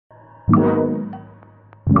Nicholas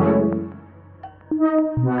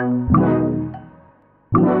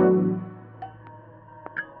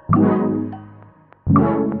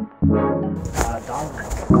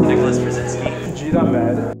Brzezinski.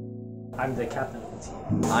 G.Med. I'm the captain of the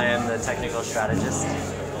team. I am the technical strategist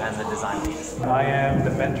and the design lead. I am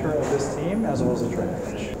the mentor of this team as well as the trainer.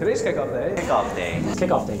 Today's kickoff day. Kickoff day.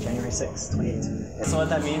 Kickoff day, January 6th, 2018. So what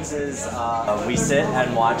that means is we sit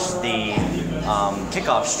and watch the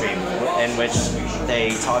kickoff stream in which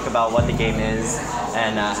they talk about what the game is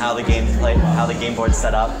and how the game board's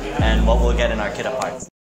set up and what we'll get in our kit of parts.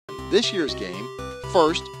 This year's game,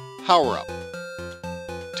 first, Power Up.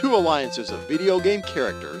 2 alliances of video game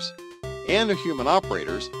characters and their human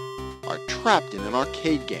operators are trapped in an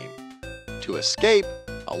arcade game. To escape,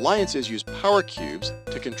 alliances use power cubes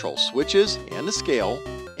to control switches and to scale,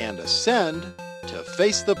 and ascend to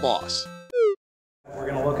face the boss. We're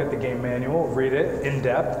going to look at the game manual, read it in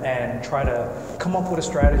depth, and try to come up with a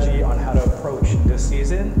strategy on how to approach this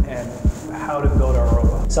season and how to build our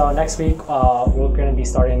robot. So next week, we're going to be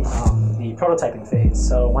starting the prototyping phase.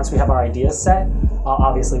 So once we have our ideas set,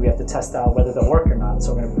 obviously we have to test out whether they'll work or not.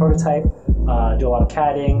 So we're going to prototype, do a lot of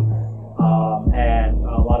CADing, and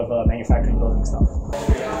a lot of manufacturing building stuff.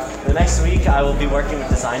 The next week I will be working with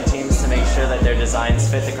design teams to make sure that their designs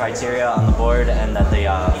fit the criteria on the board and that the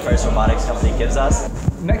FRC robotics company gives us.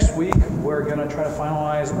 Next week we're going to try to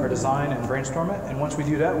finalize our design and brainstorm it, and once we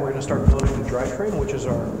do that we're going to start building the drivetrain, which is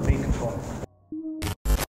our main component.